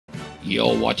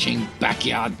You're watching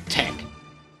Backyard Tech.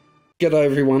 G'day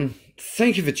everyone.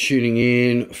 Thank you for tuning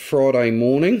in Friday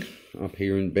morning up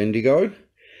here in Bendigo.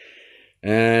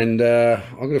 And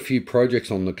I've got a few projects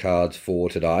on the cards for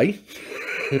today.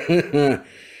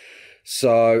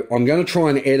 So I'm going to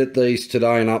try and edit these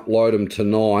today and upload them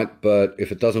tonight, but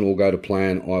if it doesn't all go to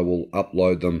plan, I will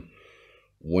upload them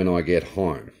when I get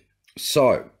home.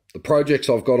 So the projects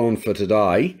I've got on for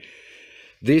today,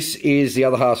 this is the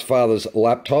other half's father's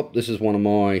laptop. This is one of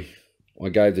my, I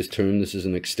gave this to him. This is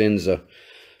an Extensa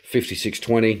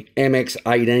 5620.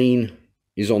 MX18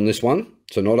 is on this one.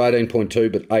 So not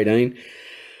 18.2, but 18.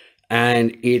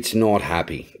 And it's not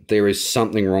happy. There is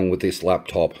something wrong with this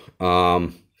laptop.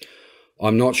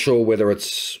 I'm not sure whether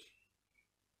it's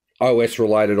OS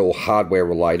related or hardware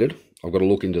related. I've got to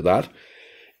look into that.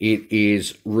 It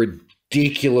is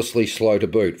ridiculously slow to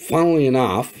boot. Funnily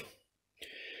enough,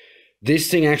 this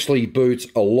thing actually boots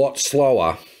a lot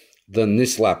slower than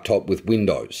this laptop with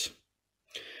Windows.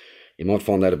 You might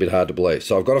find that a bit hard to believe.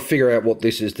 So I've got to figure out what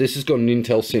this is. This has got an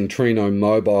Intel Centrino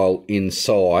mobile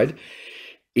inside.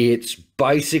 It's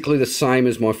basically the same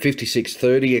as my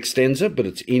 5630 Extensa, but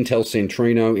it's Intel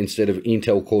Centrino instead of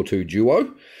Intel Core 2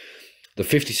 Duo. The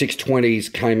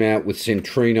 5620s came out with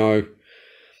Centrino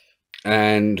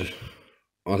and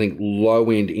I think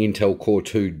low-end Intel Core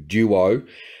 2 Duo.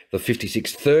 The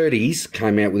 5630s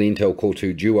came out with Intel Core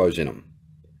 2 Duos in them.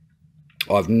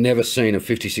 I've never seen a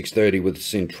 5630 with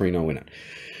Centrino in it.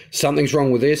 Something's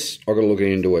wrong with this. I've got to look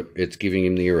into it. It's giving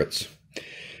him the irrits.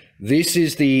 This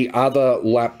is the other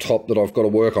laptop that I've got to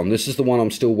work on. This is the one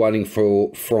I'm still waiting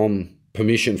for from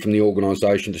permission from the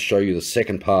organisation to show you the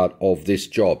second part of this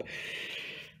job.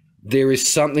 There is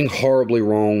something horribly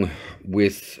wrong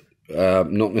with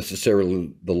not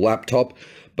necessarily the laptop,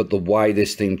 but the way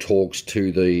this thing talks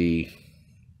to the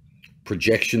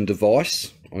projection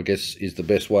device, I guess, is the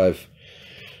best way of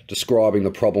describing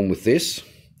the problem with this.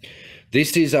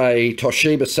 This is a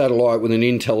Toshiba satellite with an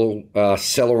Intel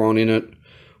Celeron in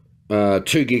it,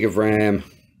 2 gig of RAM,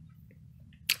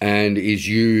 and is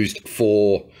used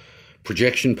for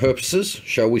projection purposes,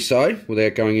 shall we say,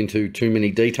 without going into too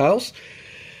many details.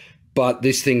 But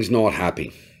this thing's not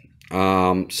happy.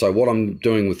 So what I'm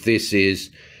doing with this is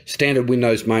standard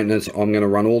Windows maintenance. I'm going to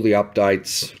run all the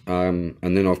updates, and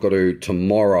then I've got to,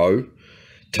 tomorrow,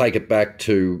 take it back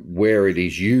to where it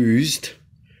is used,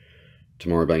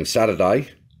 tomorrow being Saturday,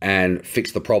 and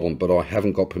fix the problem. But I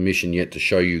haven't got permission yet to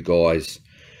show you guys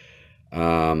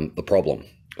the problem.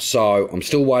 So I'm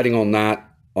still waiting on that.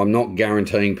 I'm not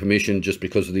guaranteeing permission just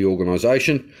because of the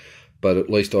organisation, but at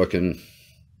least I can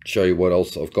show you what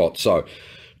else I've got. So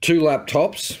 2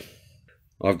 laptops.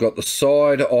 I've got the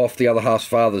side off the other half's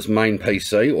father's main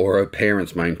PC, or her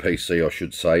parents' main PC, I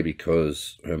should say,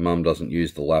 because her mum doesn't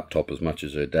use the laptop as much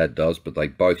as her dad does, but they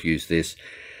both use this.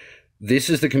 This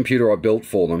is the computer I built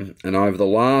for them, and over the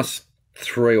last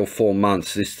 3 or 4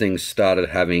 months, this thing started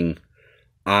having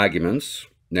arguments.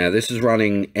 Now, this is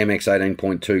running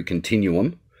MX18.2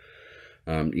 Continuum.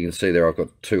 You can see there I've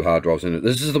got 2 hard drives in it.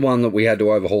 This is the one that we had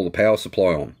to overhaul the power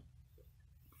supply on.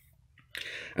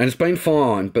 And it's been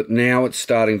fine, but now it's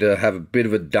starting to have a bit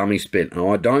of a dummy spit. And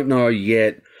I don't know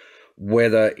yet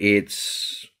whether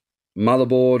it's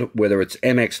motherboard, whether it's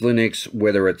MX Linux,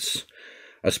 whether it's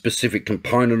a specific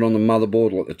component on the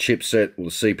motherboard, like the chipset or the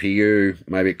CPU,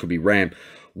 maybe it could be RAM.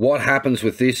 What happens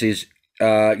with this is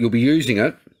you'll be using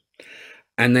it,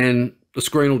 and then the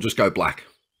screen will just go black.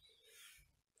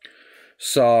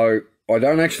 So I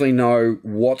don't actually know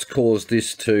what's caused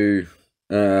this to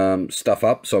stuff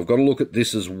up, so I've got to look at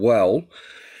this as well.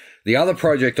 The other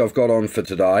project I've got on for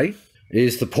today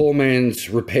is the poor man's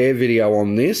repair video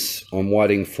on this. I'm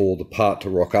waiting for the part to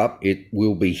rock up. It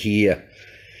will be here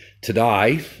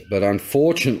today, but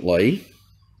unfortunately,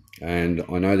 and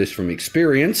I know this from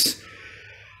experience,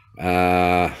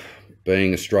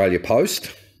 being Australia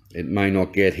Post, it may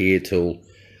not get here till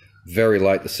very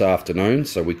late this afternoon,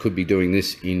 so we could be doing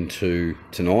this into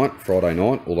tonight, Friday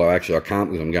night, although actually I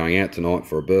can't because I'm going out tonight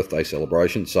for a birthday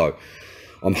celebration. So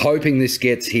I'm hoping this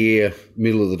gets here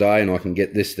middle of the day and I can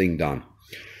get this thing done.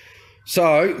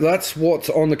 So that's what's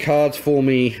on the cards for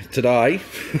me today.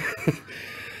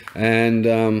 And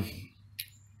I'm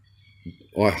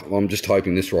just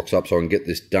hoping this rocks up so I can get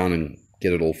this done and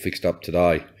get it all fixed up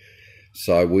today.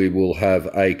 So we will have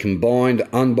a combined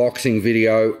unboxing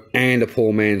video and a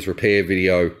poor man's repair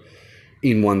video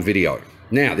in one video.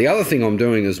 Now, the other thing I'm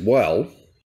doing as well